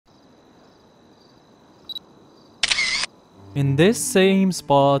In this same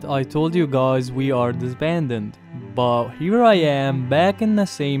spot, I told you guys we are disbanded. But here I am back in the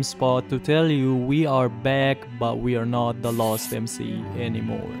same spot to tell you we are back, but we are not the Lost MC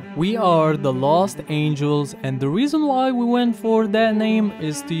anymore. We are the Lost Angels, and the reason why we went for that name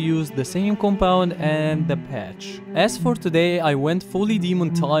is to use the same compound and the patch. As for today, I went fully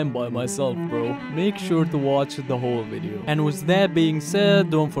demon time by myself, bro. Make sure to watch the whole video. And with that being said,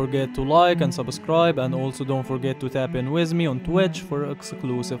 don't forget to like and subscribe, and also don't forget to tap in with me on Twitch for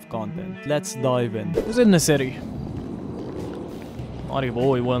exclusive content. Let's dive in. Who's in the city? Naughty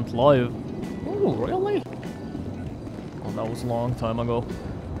boy went live. Oh, really? Oh, that was a long time ago.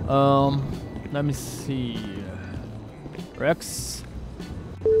 Let me see. Rex?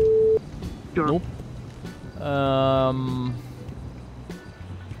 Nope.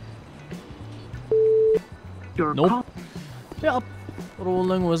 Nope. Yep.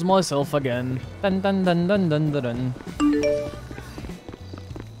 Rolling with myself again. Dun dun dun dun dun dun dun.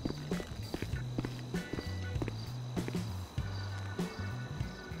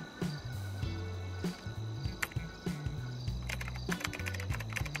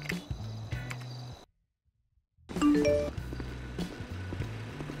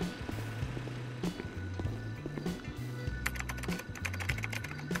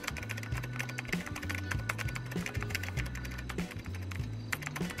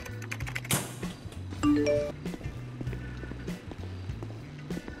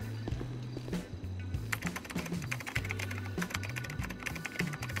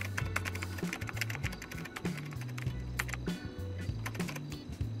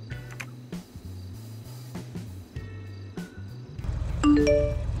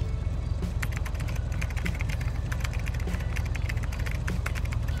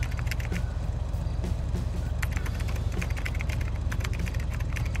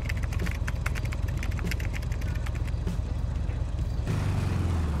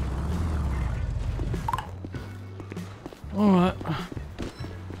 Alright.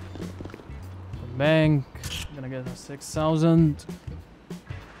 Bank. Gonna get a 6,000.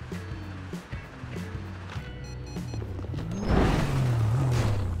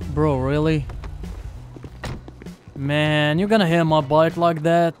 Bro, really? Man, you're gonna hit my bike like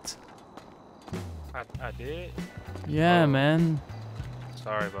that? I did? Yeah, man.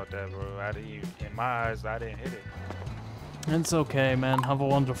 Sorry about that, bro. I didn't, in my eyes, I didn't hit it. It's okay, man. Have a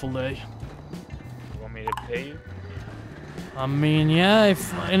wonderful day. You want me to pay you? I mean, yeah,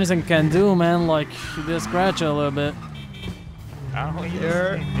 if anything can do, man, like, you just scratch it a little bit. I don't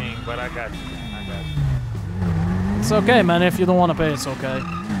hear anything, but I got you. I got you. It's okay, man. If you don't want to pay, it's okay.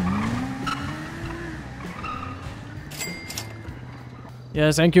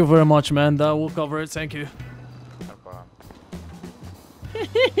 Yes, thank you very much, man. That will cover it. Thank you. No problem.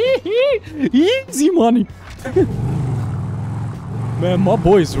 Easy money. Man, my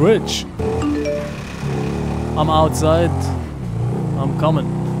boy's rich. I'm outside. I'm coming.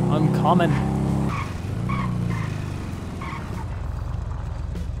 I'm coming.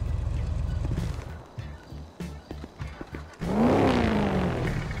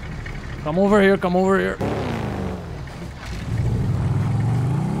 Come over here. Come over here.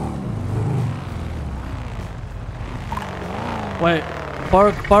 Wait,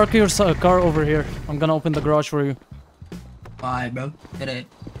 park your car over here. I'm gonna open the garage for you. Alright, bro. Hit it.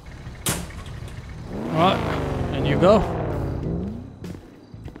 Alright, and you go.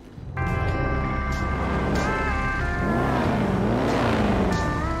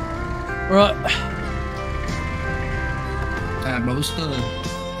 Alright. Alright, bro. What's good?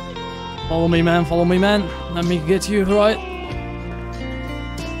 Follow me, man. Follow me, man. Let me get you, right?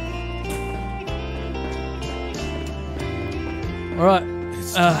 Alright.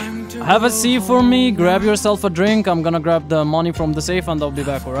 Have a seat for me. Grab yourself a drink. I'm gonna grab the money from the safe and I'll be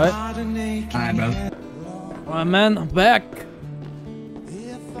back, alright? Alright, bro. Alright, man. I'm back.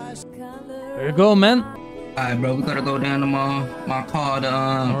 There you go, man. Alright, bro. We gotta go down to my car.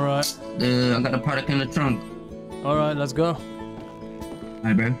 Alright. I got the product in the trunk. Alright, let's go.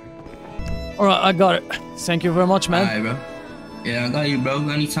 Alright, bro. Alright, I got it. Thank you very much, man. Alright, bro. Yeah, I got you, bro.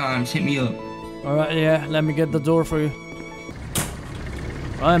 Anytime. Just hit me up. Alright, yeah. Let me get the door for you.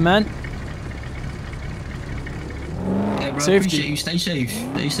 Alright, man. Yeah, bro. Safety. Appreciate you. Stay safe.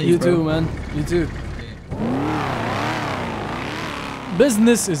 Stay safe, You bro. too, man. You too.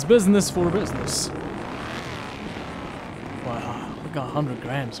 Business is business for business. Wow, we got 100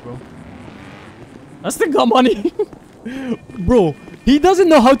 grams, bro. I still got money. Bro, he doesn't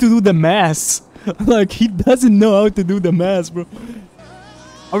know how to do the math. Like, he doesn't know how to do the math, bro.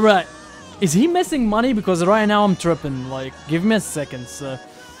 Alright. Is he missing money? Because right now I'm tripping. Like, give me a second, sir.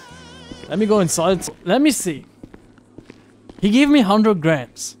 Let me go inside. Let me see. He gave me 100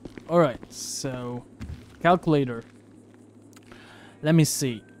 grams. Alright, so... Calculator. Let me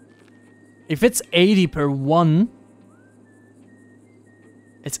see. If it's 80 per one...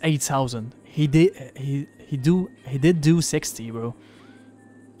 It's 8,000. He did do 60, bro.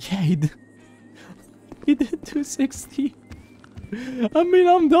 Yeah, he did. He did do 60. I mean,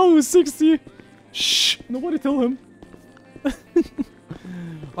 I'm down with 60. Shh, nobody tell him.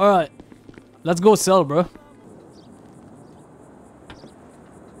 Alright, let's go sell, bro.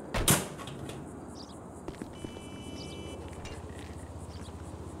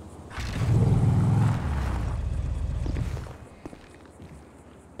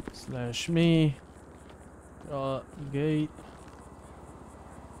 Slash me. Gate.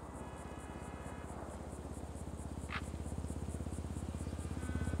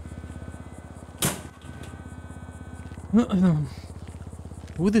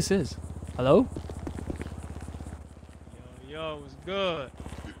 Who this is? Hello? Yo, what's good?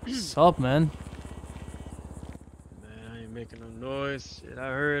 What's up, man? Man, I ain't making no noise. Shit, I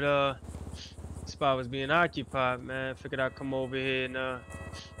heard the spot was being occupied, man. Figured I'd come over here and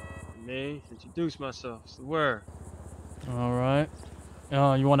introduce myself. It's the word. Alright.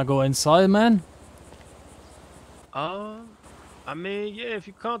 You wanna go inside, man? I mean, yeah, if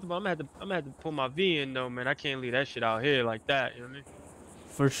you're comfortable, I'm gonna have to pull my V in though, man. I can't leave that shit out here like that, you know what I mean?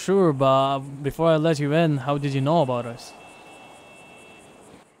 For sure, but before I let you in, how did you know about us?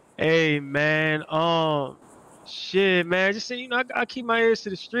 Hey, man, shit, man, just say, I keep my ears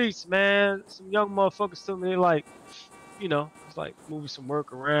to the streets, man. Some young motherfuckers told me they like, it's like moving some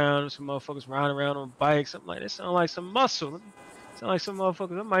work around, some motherfuckers riding around on bikes, something like that. Sound like some muscle. Sound like some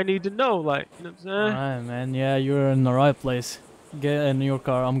motherfuckers I might need to know, like, you know what I'm saying? Alright, man, yeah, you're in the right place. Get in your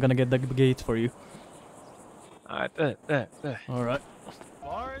car, I'm gonna get the gate for you. Alright, bet. Alright.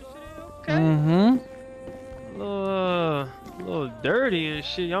 Bar and shit, okay. Mm-hmm. A little dirty and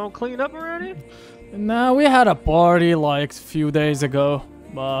shit. Y'all don't clean up around here? Nah, we had a party like a few days ago.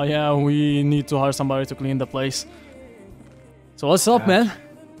 But yeah, we need to hire somebody to clean the place. So what's up, man?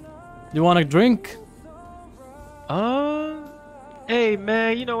 You want a drink? Hey,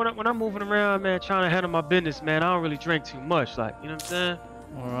 man, when I'm moving around, man, trying to handle my business, man, I don't really drink too much, like, you know what I'm saying?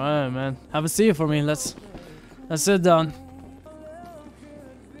 Alright, man. Have a seat for me. Let's sit down.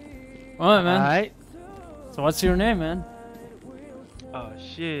 Alright, man. Alright. So what's your name, man? Oh,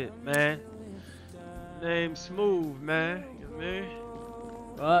 shit, man. Name Smooth, man. You know what I mean?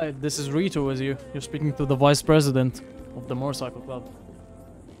 Right, this is Rito with you. You're speaking to the vice president of the motorcycle club.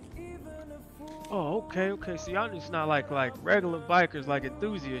 Oh, okay. See, y'all just not like regular bikers, like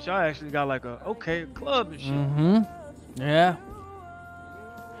enthusiasts. Y'all actually got like a club and shit. Mm-hmm. Yeah.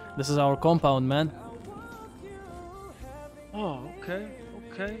 This is our compound, man. Oh, okay.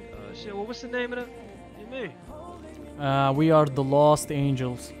 Shit, well, what's the name of the... You mean? We are the Lost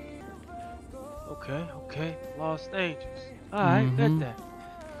Angels. Okay. Lost Angels. Alright, bet that.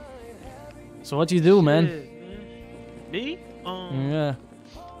 So what you do, man? Me? Yeah.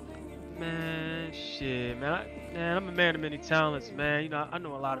 Man, shit, man. I'm a man of many talents, man. I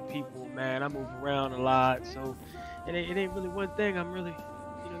know a lot of people, man. I move around a lot, so it ain't really one thing. I'm really,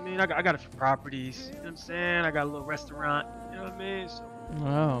 you know what I mean? I got a few properties, you know what I'm saying? I got a little restaurant, you know what I mean? So,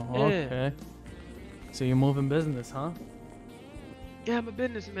 oh, okay. So you move in business, huh? Yeah, I'm a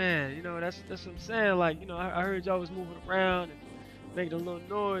businessman. That's what I'm saying. Like, I heard y'all was moving around and making a little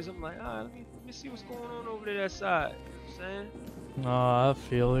noise. I'm like, all right, let me see what's going on over there that side. You know what I'm saying? Oh, I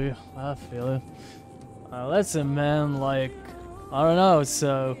feel you. Listen, man, like, I don't know,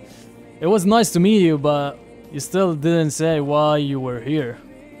 so... It was nice to meet you, but you still didn't say why you were here.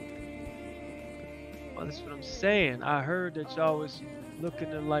 Well, that's what I'm saying. I heard that y'all was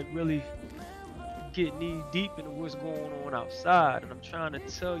looking to, like, really get knee deep into what's going on outside. And I'm trying to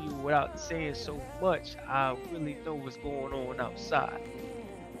tell you without saying so much, I really know what's going on outside.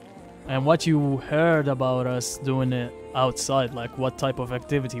 And what you heard about us doing it outside, like what type of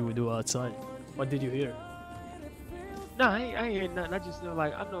activity we do outside? What did you hear? Nah, I ain't heard nothing. I just know,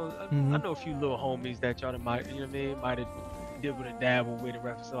 like, I know a few little homies that y'all might, you know what I mean, might have dibbled and dabbled with in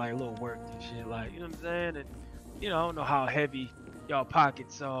reference to like a little work and shit, like, you know what I'm saying? And I don't know how heavy y'all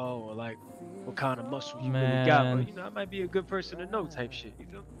pockets are or like what kind of muscle you really got, but I might be a good person to know type shit, you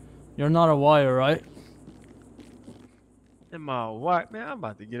know? You're not a wire, right? Am I white? Man, I'm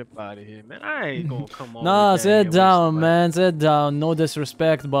about to get up out of here, man. I ain't gonna come on. Nah, sit down, man. Sit down. No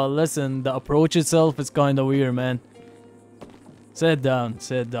disrespect, but listen, the approach itself is kind of weird, man. Sit down.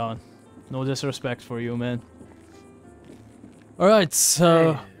 No disrespect for you, man. Alright,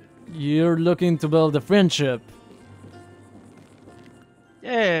 so you're looking to build a friendship.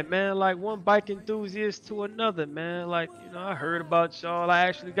 Yeah, man, like one bike enthusiast to another, man. Like, I heard about y'all. I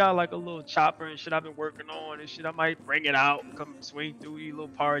actually got like a little chopper and shit I've been working on and shit. I might bring it out, come swing through these little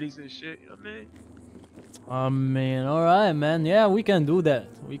parties and shit. You know what I mean? I mean, alright, man. Yeah, we can do that.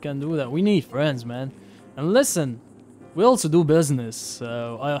 We can do that. We need friends, man. And listen, we also do business.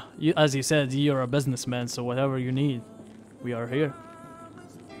 So, as you said, you're a businessman, so whatever you need, we are here.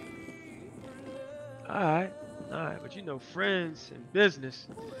 Alright, alright. But friends and business,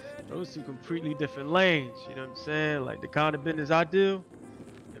 those two completely different lanes. You know what I'm saying? Like the kind of business I do,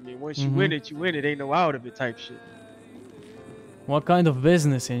 I mean, once you win it, you win it. Ain't no out of it type shit. What kind of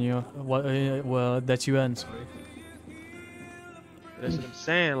business in you? What? Well, that you in? Sorry. That's what I'm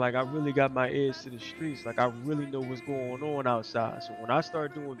saying. Like I really got my ears to the streets. Like I really know what's going on outside. So when I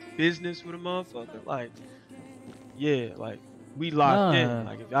start doing business with a motherfucker, like, yeah, like we locked in.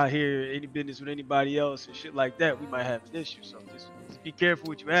 Like if I hear any business with anybody else and shit like that, we might have an issue. So just be careful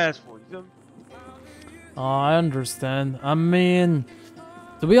what you ask for. You feel me? I understand. I mean,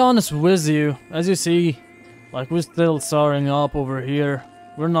 to be honest with you, as you see, like we're still starting up over here.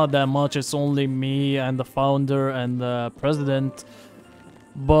 We're not that much. It's only me and the founder and the president.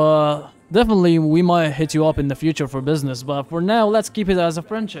 But definitely we might hit you up in the future for business. But for now, let's keep it as a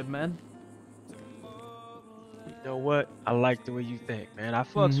friendship, man. You know what? I like the way you think, man. I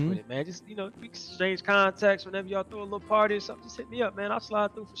fucks with it, man. Just, we exchange contacts whenever y'all throw a little party or something. Just hit me up, man. I'll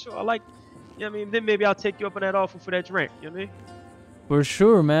slide through for sure. I like, you know what I mean? Then maybe I'll take you up on that offer for that drink. You know what I mean? For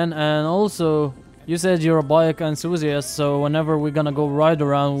sure, man. And also, you said you're a bike enthusiast, so whenever we're gonna go ride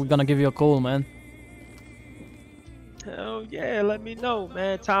around, we're gonna give you a call, man. Hell yeah, let me know,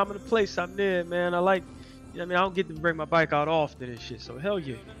 man. Time and the place I'm there, man. I like, I don't get to bring my bike out often and shit, so hell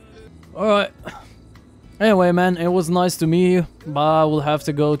yeah. Alright. Anyway, man, it was nice to meet you, but I will have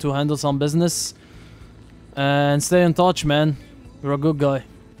to go to handle some business. And stay in touch, man. You're a good guy.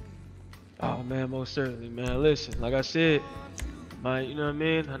 Oh, man, most certainly, man. Listen, like I said, you know what I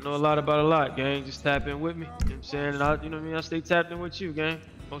mean? I know a lot about a lot, gang. Just tap in with me. You know what I'm saying? And you know what I mean? I stay tapped in with you, gang.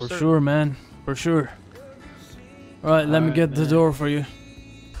 For sure, man. For sure. Alright, let me get the door for you.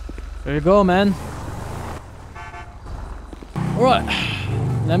 There you go, man. Alright.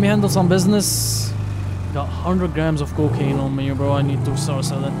 Let me handle some business. Got 100 grams of cocaine on me, bro. I need to start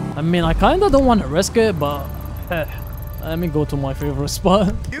selling. I mean, I kinda don't want to risk it, but... let me go to my favorite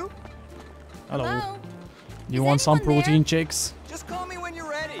spot. You? Hello. You want some protein shakes? Just call me when you're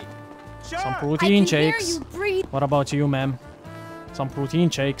ready. Sure. Some protein shakes. What about you, ma'am? Some protein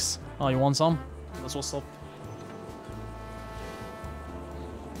shakes. Oh, you want some? That's what's up.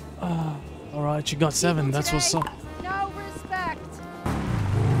 Alright, you got 7. That's what's up. No respect.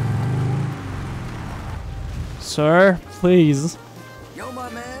 Sir, please. Yo, my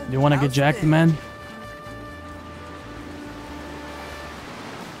man. Do you want to get jacked, man?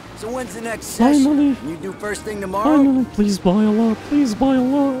 So when's the next Finally. session? You do first thing tomorrow? Finally, please buy a lot. Please buy a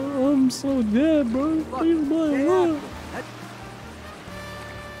lot. I'm so dead, bro. Please buy a lot.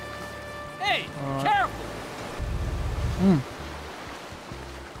 Hey, careful!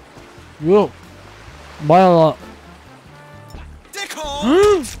 Yo, buy a lot.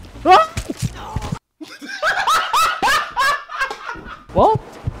 Dickhole! What?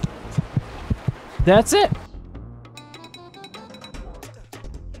 That's it.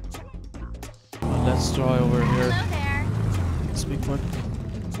 Let's try over here. Hello there. Speak quick.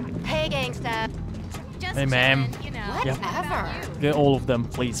 Hey, gangsta. Just Hey, ma'am. chillin', you know. Yeah. Whatever. Get all of them,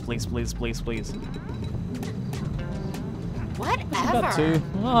 please, please, please, please, please. Whatever. Got 2.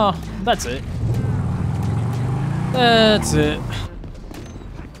 Oh, that's it. That's it.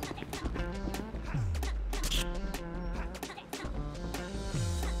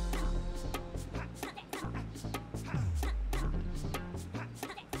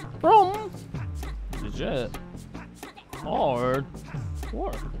 From legit hard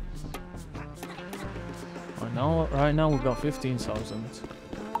work. Right now we got 15,000.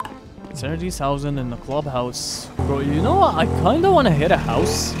 30,000 in the clubhouse. Bro, you know what? I kinda wanna hit a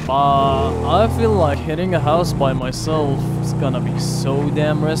house, but I feel like hitting a house by myself is gonna be so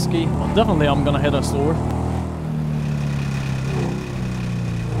damn risky. But definitely I'm gonna hit a store.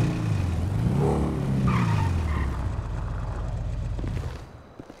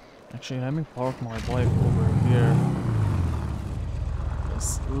 Actually, let me park my bike over here.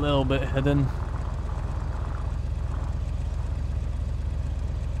 It's a little bit hidden.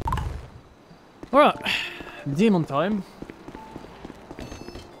 Alright, demon time.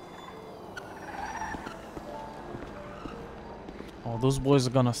 Oh, those boys are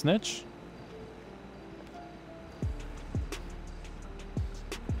gonna snitch.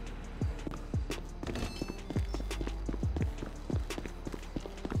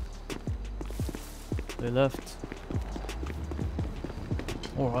 They left.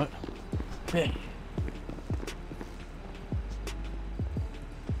 Alright. Hey.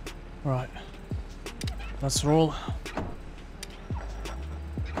 Alright. Let's roll.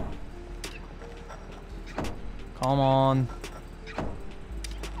 Come on.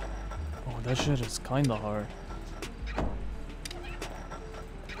 Oh, that shit is kinda hard.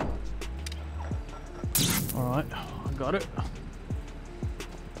 Alright, I got it.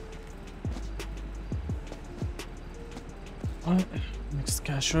 Alright, next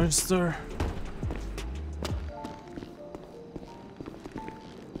cash register.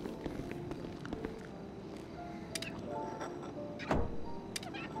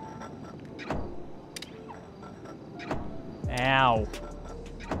 Ow.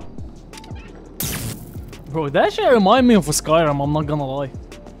 Bro, that shit remind me of a Skyrim, I'm not gonna lie.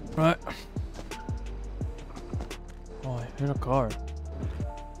 Right. Oh, I hear a car.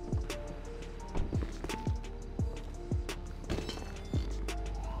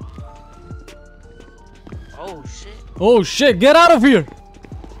 Oh shit. Oh shit, get out of here!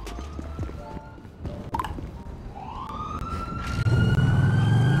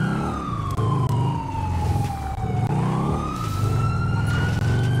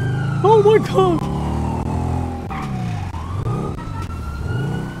 Oh my god!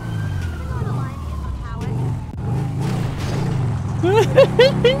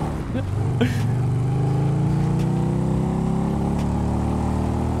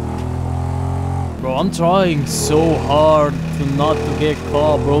 Bro, I'm trying so hard to not to get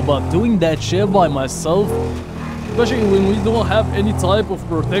caught, bro, but doing that shit by myself, especially when we don't have any type of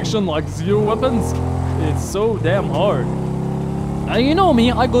protection like zero weapons, it's so damn hard. And you know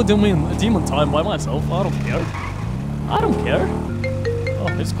me, I go demon time by myself, I don't care. I don't care. Oh,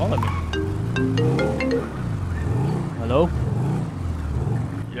 he's calling me. Hello?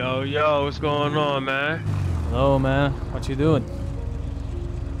 Yo, what's going on, man? Hello, man. What you doing?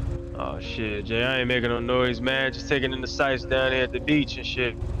 Oh shit, Jay, I ain't making no noise, man. Just taking in the sights down here at the beach and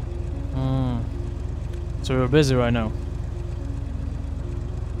shit. So you're busy right now?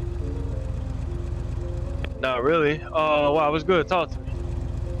 Not really. Oh, wow, what's good? Talk to me.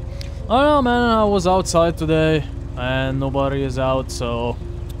 I don't know, man. I was outside today and nobody is out, so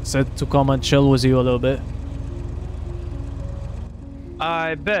said to come and chill with you a little bit.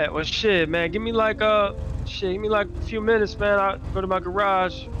 I bet. Well, shit, man. Give me like a few minutes, man. I'll go to my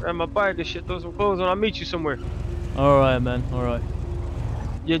garage, grab my bike and shit, throw some clothes on. I'll meet you somewhere. Alright, man. Alright.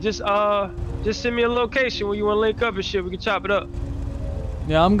 Yeah, just send me a location where you wanna link up and shit. We can chop it up.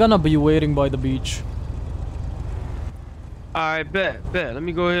 Yeah, I'm gonna be waiting by the beach. Alright, bet. Let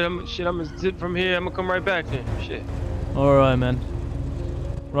me go ahead. I'm gonna zip from here. I'm gonna come right back then. Shit. Alright, man.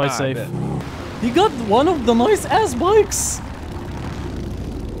 Ride Alright, safe. bet. He got one of the nice ass bikes.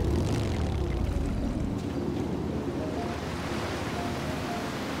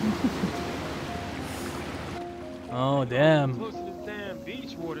 Oh, damn. Close to this damn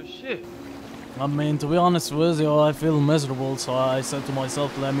beach water, shit. I mean, to be honest with you, I feel miserable, so I said to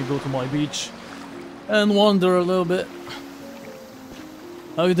myself, let me go to my beach and wander a little bit.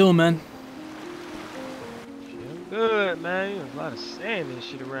 How you doing, man? Shit, good, man. There's a lot of sand and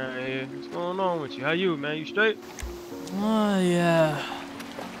shit around here. What's going on with you? How you, man? You straight? Yeah.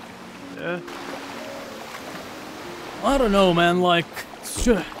 Yeah. I don't know, man, like...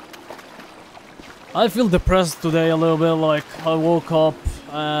 I feel depressed today a little bit, like, I woke up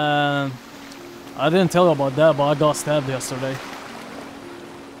and... I didn't tell you about that, but I got stabbed yesterday.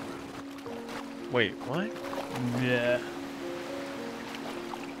 Wait, what? Yeah.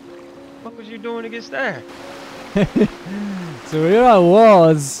 What was you doing to get stabbed? So here I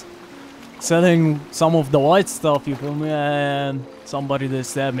was, selling some of the white stuff, you feel me, and somebody that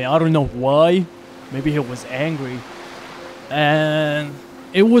stabbed me. I don't know why. Maybe he was angry. And...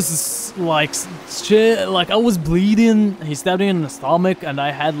 it was like shit, like I was bleeding, he stabbed me in the stomach and I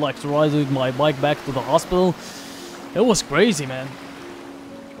had like to ride with my bike back to the hospital. It was crazy, man.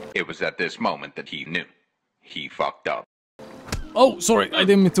 It was at this moment that he knew. He fucked up. Oh, sorry, I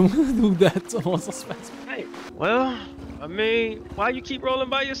didn't mean to do that. I was suspense. Hey, well, I mean, why you keep rolling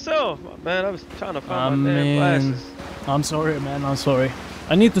by yourself? Man, I was trying to find my damn glasses. I'm sorry, man, I'm sorry.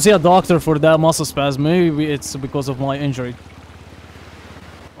 I need to see a doctor for that muscle spasm. Maybe it's because of my injury.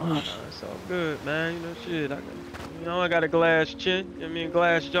 It's all good, man. You know, shit. I got a glass chin. You know what I mean,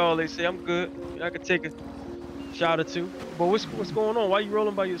 glass jaw. They say I'm good. I could take a shot or two. But what's going on? Why you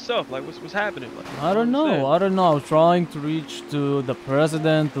rolling by yourself? Like, what's happening? Like, I don't know. I don't know. I'm trying to reach to the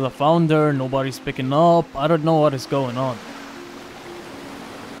president, to the founder. Nobody's picking up. I don't know what is going on.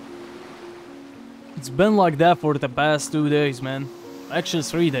 It's been like that for the past 2 days, man. Actually,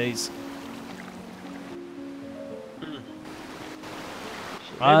 3 days.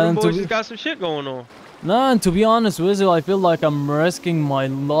 Maybe them And boys just got some shit going on. no, and to be honest with you, I feel like I'm risking my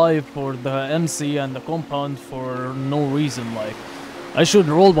life for the MC and the compound for no reason. Like, I should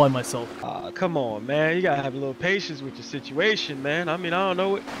roll by myself. Come on, man. You gotta have a little patience with your situation, man. I mean, I don't know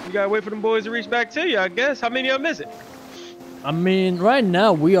what you gotta wait for them boys to reach back to you, I guess. How many of them is it? I mean, right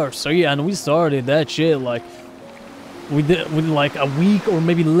now we are 3 and we started that shit like with like a week or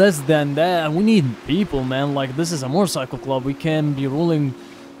maybe less than that, and we need people, man. Like, this is a motorcycle club. We can't be ruling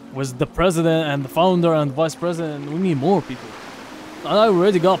with the president and the founder and the vice president. We need more people. I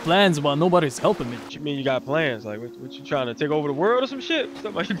already got plans, but nobody's helping me. What you mean you got plans? Like, what you trying to take over the world or some shit?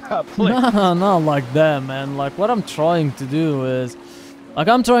 Something like you got plans. Nah, not like that, man. Like, what I'm trying to do is, like,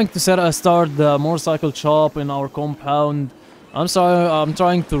 I'm trying to start the motorcycle shop in our compound. I'm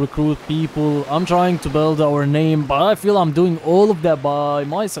trying to recruit people. I'm trying to build our name, but I feel I'm doing all of that by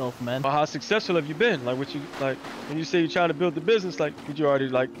myself, man. How successful have you been? Like, what you like when you say you're trying to build the business? Like, did you already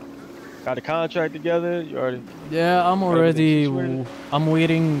like got a contract together? You already? Yeah, I'm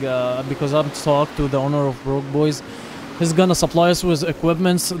waiting because I'm talked to the owner of Broke Boys. He's gonna supply us with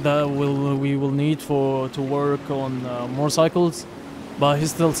equipments that we will need to work on motorcycles. But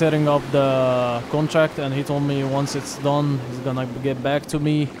he's still setting up the contract, and he told me once it's done, he's gonna get back to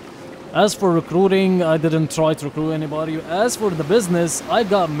me. As for recruiting, I didn't try to recruit anybody. As for the business, I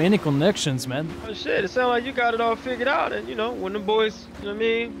got many connections, man. Oh shit, it sounds like you got it all figured out, and you know, when the boys, you know what I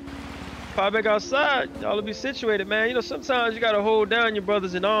mean, pop back outside, y'all will be situated, man. You know, sometimes you gotta hold down your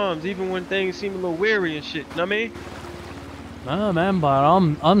brothers in arms, even when things seem a little weary and shit, you know what I mean? Nah, man, but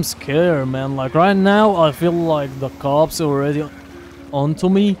I'm scared, man. Like, right now, I feel like the cops already onto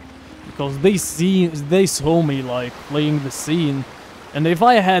me because they saw me like playing the scene, and if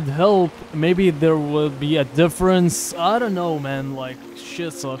I had help, maybe there would be a difference. I don't know, man. Like,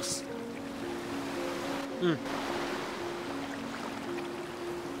 shit sucks. I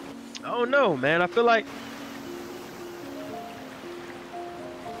don't know, man. I feel like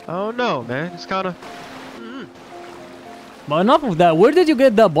I don't know, man. It's kind of. But enough of that. Where did you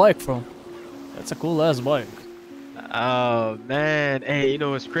get that bike from? That's a cool ass bike. Oh man, hey, you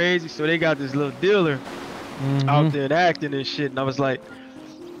know what's crazy? So they got this little dealer out there acting and shit, and I was like,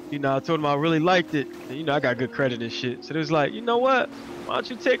 you know, I told him I really liked it, and you know, I got good credit and shit. So they was like, you know what? Why don't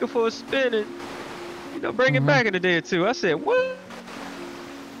you take it for a spin and, you know, bring it back in a day or two? I said, what?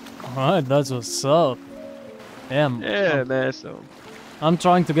 Alright, that's what's up. Damn. Yeah, man. So I'm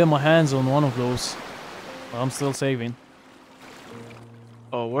trying to get my hands on one of those. But I'm still saving.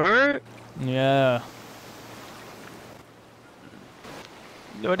 oh, word? Yeah.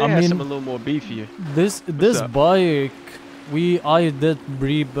 No, they I had mean, some a little more beefier. This up? bike, I did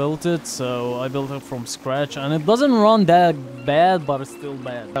rebuild it, so I built it from scratch, and it doesn't run that bad, but it's still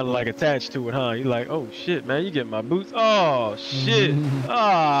bad. Kind of like attached to it, huh? You like, oh shit, man, you get my boots. Oh shit.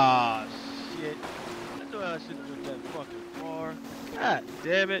 Ah shit. I know I should have went that fucking far. God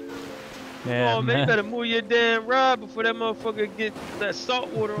damn it. Yeah, Oh man, you better move your damn rod before that motherfucker get that salt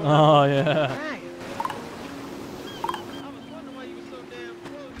water on. Oh yeah. Dang. I was wondering why you was so damn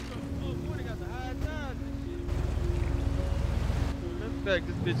close. You so close. You got the high times and shit. Let me back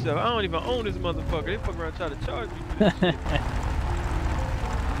this bitch up. I don't even own this motherfucker. They fuck around trying to charge me for this shit.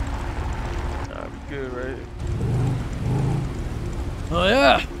 Nah, we good right here. Oh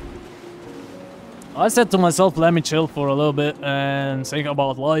yeah. I said to myself, let me chill for a little bit and think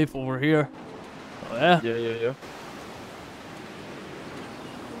about life over here. Oh yeah. Yeah.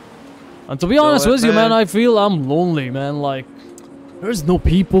 And to be honest with you, man, man, I feel I'm lonely, man. Like, there's no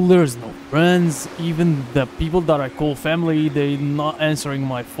people, there's no friends. Even the people that I call family, they not answering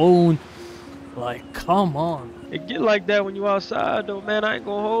my phone. Like, come on. It get like that when you outside, though, man. I ain't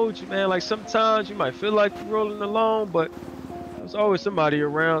gonna hold you, man. Like, sometimes you might feel like you're rolling alone, but there's always somebody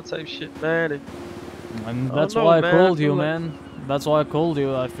around type shit, man. And I that's don't know, why I man. called I you, feel like- man. That's why I called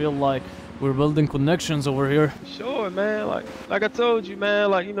you. I feel like we're building connections over here. Sure, man. Like I told you,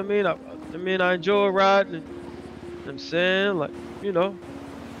 man. Like, you know what I mean? I enjoy riding. And, you know what I'm saying, like, you know,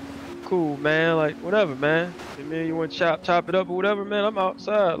 cool, man. Like, whatever, man. I mean, you want to chop it up or whatever, man. I'm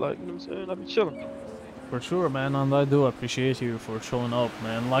outside. Like, you know what I'm saying? I be chilling. For sure, man, and I do appreciate you for showing up,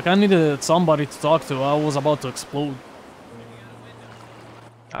 man. Like, I needed somebody to talk to. I was about to explode.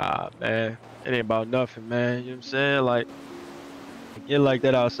 Ah, man. It ain't about nothing, man. You know what I'm saying? Like, get like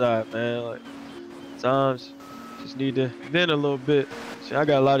that outside, man. Like, sometimes just need to vent a little bit. See, I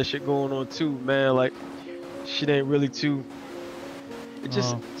got a lot of shit going on too, man. Like, shit ain't really too. It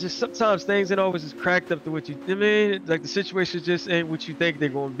just sometimes things ain't always as cracked up to what you. I mean, like the situation just ain't what you think they're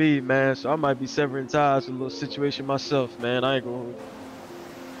gonna be, man. So I might be severing ties with a little situation myself, man. I ain't gonna.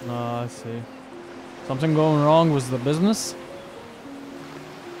 I see. Something going wrong with the business?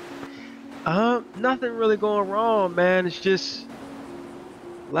 Nothing really going wrong, man. It's just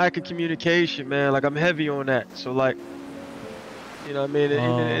lack of communication, man. Like I'm heavy on that. So like, you know what I mean?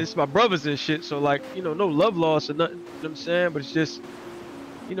 And it's my brothers and shit. So like, you know, no love loss or nothing. You know what I'm saying? But it's just,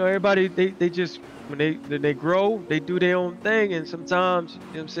 you know, everybody they just when they grow, they do their own thing, and sometimes, you know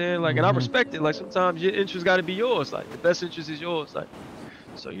what I'm saying? Like, and I respect it. Like sometimes your interest got to be yours. Like the best interest is yours. Like,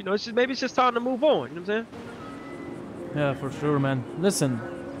 so you know, it's just maybe it's just time to move on. You know what I'm saying? Yeah, for sure, man. Listen,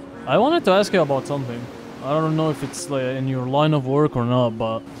 I wanted to ask you about something. I don't know if it's like in your line of work or not,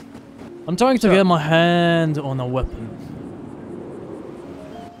 but I'm trying to get my hand on a weapon.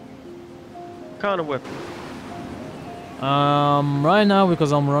 What kind of weapon? Right now,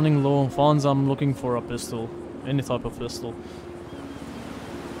 because I'm running low on funds, I'm looking for a pistol. Any type of pistol.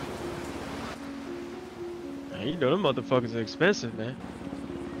 Man, you know them motherfuckers are expensive, man.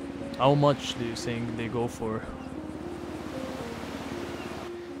 How much do you think they go for?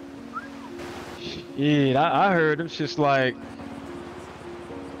 Yeah, I heard them just like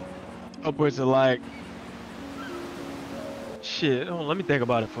upwards of like shit. Hold on, let me think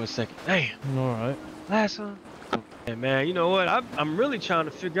about it for a second. Damn. Alright. Last one. And man, you know what? I'm really trying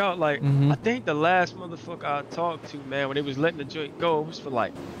to figure out like I think the last motherfucker I talked to, man, when they was letting the joint go, it was for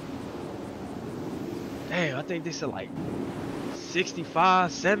like damn, I think they said like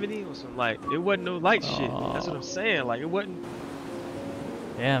 65, 70 or something. Like it wasn't no light shit. That's what I'm saying. Like it wasn't.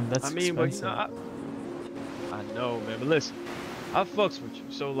 Damn, that's I mean, expensive. but you know, I know, man. But listen, I fucks with you.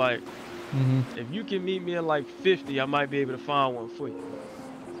 So like, if you can meet me at like 50, I might be able to find one for you.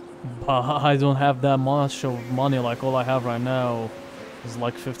 But I don't have that much of money. Like all I have right now is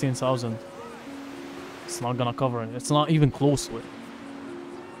like 15,000. It's not gonna cover it. It's not even close to it.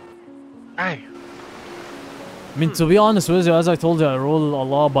 Damn. I mean, to be honest with you, as I told you, I roll a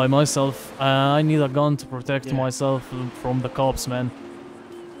lot by myself. I need a gun to protect myself from the cops, man.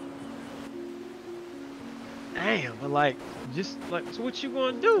 Damn, but like, just like, so what you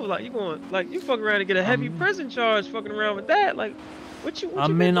gonna do? Like, you fuck around and get a heavy prison charge fucking around with that? Like, what you I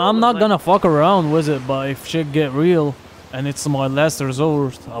been mean, doing? I'm not Like, gonna fuck around with it, but if shit get real and it's my last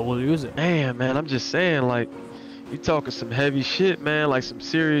resort, I will use it. damn, man, I'm just saying, like, you talking some heavy shit, man, like some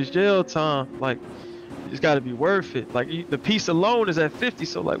serious jail time. Like, it's gotta be worth it. Like, the piece alone is at 50,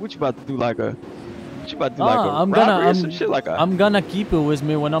 so like, what you about to do? Like a, what you about to do? Like a robbery or some shit? Like a, I'm gonna keep it with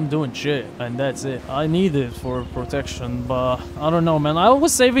me when I'm doing shit, and that's it. I need it for protection, but I don't know, man. I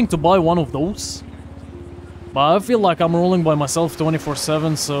was saving to buy one of those, but I feel like I'm rolling by myself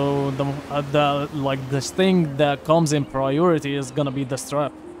 24/7. So the like this thing that comes in priority is gonna be the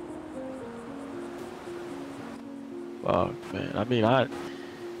strap. fuck, man. I mean, I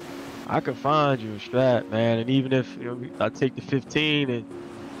could find you a strap, man, and even if you know, I take the 15 and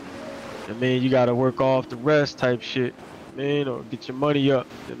I mean, you gotta work off the rest type shit, man, or get your money up.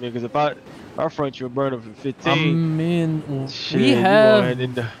 I mean, because if I front you a burner for 15, I mean, shit,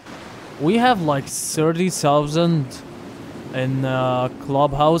 we have like 30,000 in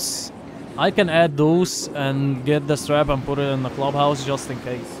clubhouse. I can add those and get the strap and put it in the clubhouse just in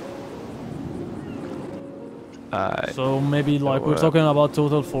case. Alright. So maybe like we're talking about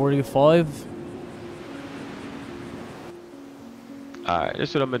total 45. Alright,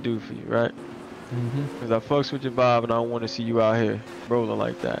 that's what I'm gonna do for you, right? Because I fucks with your vibe and I don't want to see you out here rolling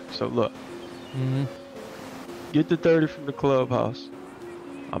like that. So look, get the 30 from the clubhouse.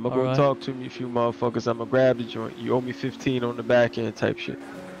 I'm gonna go talk to me a few motherfuckers. I'm gonna grab the joint. You owe me 15 on the back end type shit.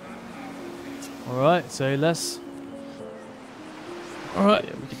 Alright, say less. Alright.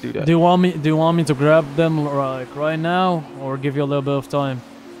 Yeah, we can do that. Do you want me to grab them like right now or give you a little bit of time?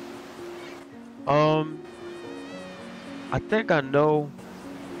 I think I know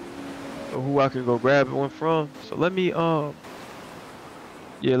who I can go grab one from. So let me yeah,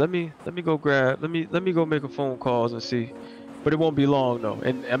 let me go grab. Let me go make a phone calls and see. But it won't be long though.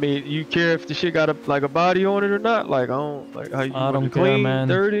 And I mean, you care if the shit got a body on it or not? Like I don't like how you I don't care, clean, man.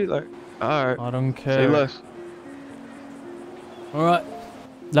 dirty, like all right. I don't care. Say less. Alright.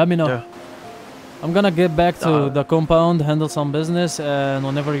 Let me know. Yeah. I'm gonna get back to the compound, handle some business, and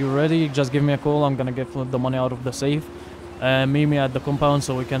whenever you're ready, just give me a call. I'm gonna get the money out of the safe and meet me at the compound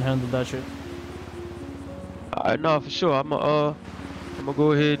so we can handle that shit. Alright, no, for sure. I'm gonna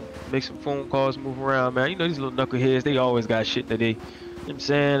go ahead, make some phone calls, move around, man. You know these little knuckleheads, they always got shit that they, you know what I'm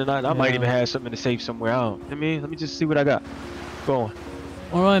saying? And I might even have something in the safe somewhere. I don't. I mean, let me just see what I got. Go on.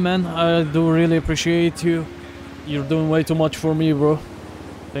 Alright, man. I do really appreciate you. You're doing way too much for me, bro.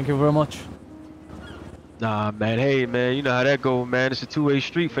 Thank you very much. Nah, man. Hey, man. You know how that go, man. It's a two-way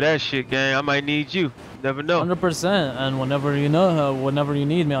street for that shit, gang. I might need you. Never know. 100%. And whenever you know, whenever you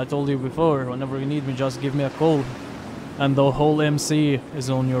need me, I told you before, whenever you need me, just give me a call. And the whole MC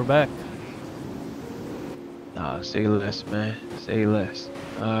is on your back. Nah, say less, man. Say less.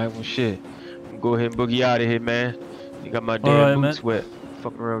 Alright, well, shit. Go ahead and boogie out of here, man. You got my damn Alright, boots man. wet.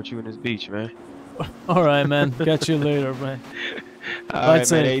 Fucking around with you in this beach, man. Alright, man. Catch you later, man. Alright, man.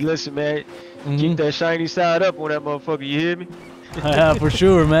 safe. Hey, listen, man. Mhm. Keep that shiny side up on that motherfucker, you hear me? Yeah, for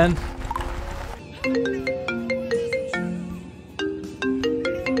sure, man.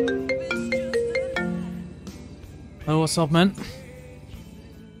 Hey, what's up, man?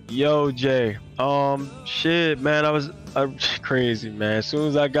 Yo, Jay. Shit, man. I was crazy, man. As soon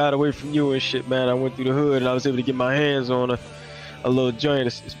as I got away from you and shit, man, I went through the hood and I was able to get my hands on a little joint.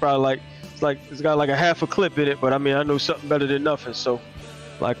 It's probably like it's got like a half a clip in it, but I mean, I know something better than nothing. So,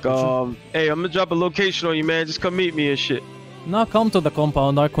 like, hey, I'm gonna drop a location on you, man. Just come meet me and shit. Now come to the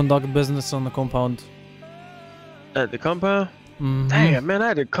compound. I conduct business on the compound. At the compound? Mhm. Damn, man, I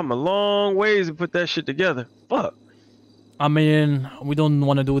had to come a long ways to put that shit together. Fuck. I mean, we don't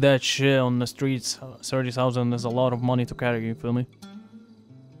want to do that shit on the streets. 30,000 is a lot of money to carry, you feel me?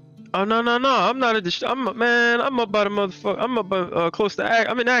 Oh no, I'm not at the. I'm about a motherfucker. I'm about close to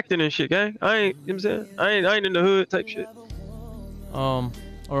I'm in acting and shit, gang. I ain't. You know what I'm saying? I ain't in the hood type shit.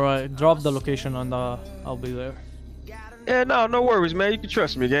 Alright, drop the location and I'll be there. Yeah, no worries, man. You can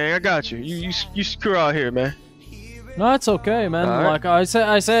trust me, gang. I got you. You secure out here, man. No, it's okay, man. Alright. Like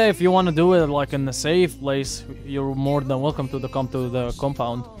I say, if you want to do it like in a safe place, you're more than welcome to come to the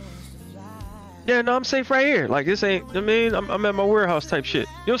compound. Yeah, no, I'm safe right here. Like this ain't. I mean, I'm at my warehouse type shit.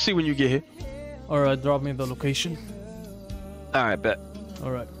 You'll see when you get here. Alright, drop me the location. All right, bet.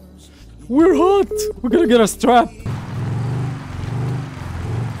 Alright. We're hot! We're gonna get a strap!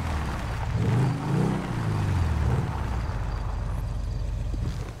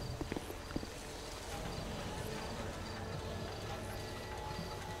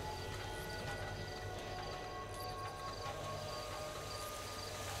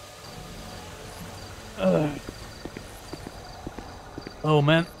 Oh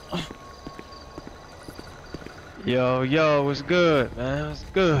man. Yo, what's good, man? What's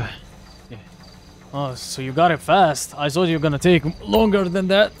good? Oh, so you got it fast. I thought you were gonna take longer than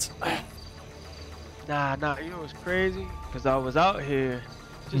that. Nah, you know what's crazy? Cause I was out here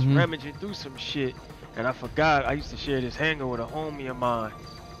just rummaging through some shit, and I forgot I used to share this hangar with a homie of mine,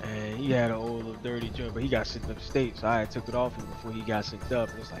 and he had an old little dirty joint, but he got sent upstate, so I took it off him before he got sent up.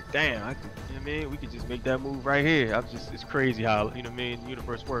 And it's like, damn, I could, you know what I mean? We could just make that move right here. It's crazy how, you know what I mean, the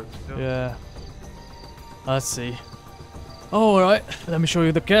universe works. You know? Yeah. Let's see. Oh, alright, let me show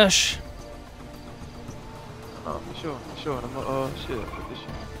you the cash. For sure. I'm shit. Put this shit.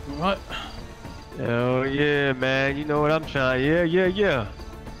 Alright. Hell yeah, man. You know what I'm trying. Yeah.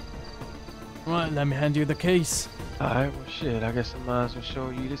 Alright, let me hand you the case. Alright, well shit. I guess I might as well show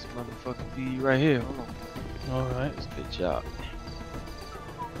you this motherfucking V right here. Hold on. Alright. This bitch out.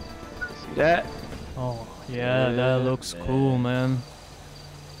 See that? Oh, yeah, Yeah, that looks man. cool, man.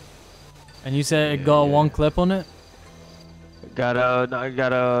 And you said it got one clip on it? Got a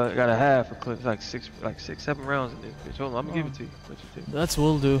half a clip. It's like six, 7 rounds in this bitch. Hold on, I'm gonna give it to you. What you think? That's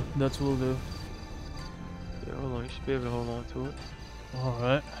will do. Yeah, hold on. You should be able to hold on to it.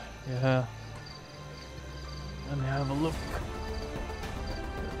 Alright. Yeah. Let me have a look.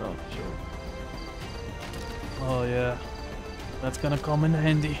 No, for sure. Oh yeah. That's gonna come in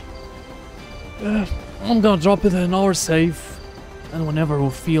handy. I'm gonna drop it in our safe. And whenever we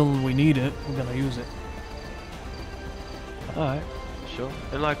feel we need it, we're gonna use it. Alright, for sure.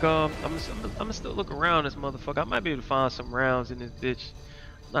 And like, I'm gonna still look around this motherfucker. I might be able to find some rounds in this bitch.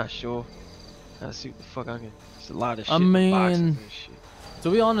 Not sure. Gotta see what the fuck I can. It's a lot of shit. I in the boxes mean, and shit.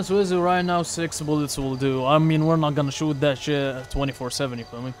 to be honest with you, right now 6 bullets will do. I mean, we're not gonna shoot that shit 24/7, you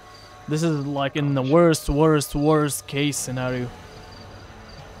feel me? This is like in the worst case scenario.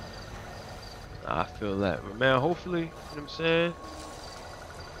 I feel that, but man. Hopefully, you know what I'm saying.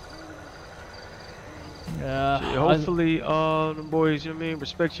 Yeah. Shit, hopefully, them boys, you know what I mean,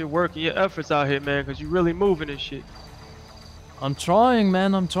 respect your work and your efforts out here, man, cause you really moving and shit. I'm trying,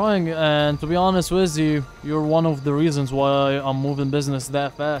 man. I'm trying, and to be honest with you, you're one of the reasons why I'm moving business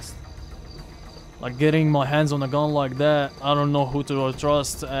that fast. Like getting my hands on a gun like that, I don't know who to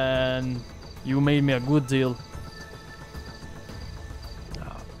trust, and you made me a good deal.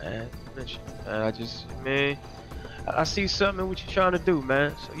 Oh man, man, I see something in what you're trying to do,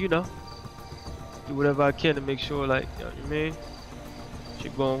 man. So you know, do whatever I can to make sure, like, you know what I mean,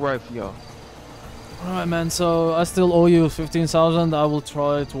 shit going right for y'all. Alright, man, so I still owe you 15,000. I will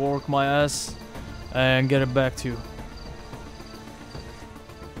try to work my ass and get it back to you.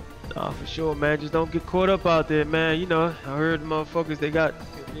 Nah, for sure, man. Just don't get caught up out there, man. You know, I heard the motherfuckers, they got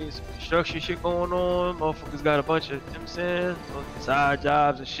There's some construction shit going on. Motherfuckers got a bunch of, you know what I'm saying, side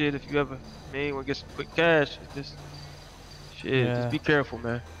jobs and shit. If you ever, want to get some quick cash, just be careful,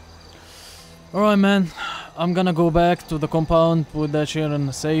 man. Alright, man. I'm gonna go back to the compound, put that shit in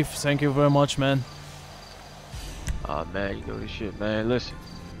the safe. Thank you very much, man. Oh, man, you know this shit, man. Listen,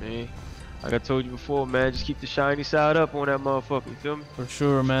 man. Like I told you before, man, just keep the shiny side up on that motherfucker, you feel me? For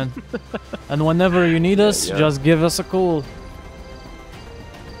sure, man. And whenever you need us, just give us a call.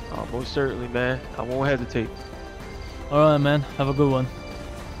 Oh, most certainly, man. I won't hesitate. Alright, man. Have a good one.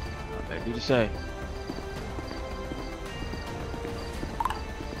 Oh, man, do the same.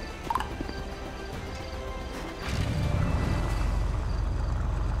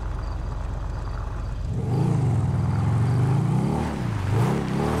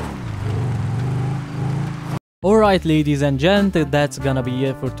 Alright, ladies and gents, that's gonna be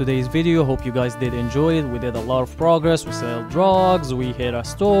it for today's video. Hope you guys did enjoy it. We did a lot of progress. We sell drugs, we hit a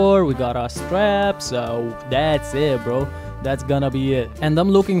store, we got our straps. So that's it, bro. That's gonna be it. And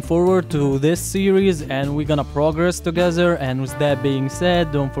I'm looking forward to this series, and we're gonna progress together. And with that being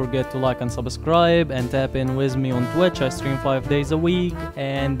said, don't forget to like and subscribe and tap in with me on Twitch. I stream 5 days a week,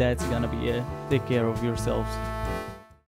 and that's gonna be it. Take care of yourselves.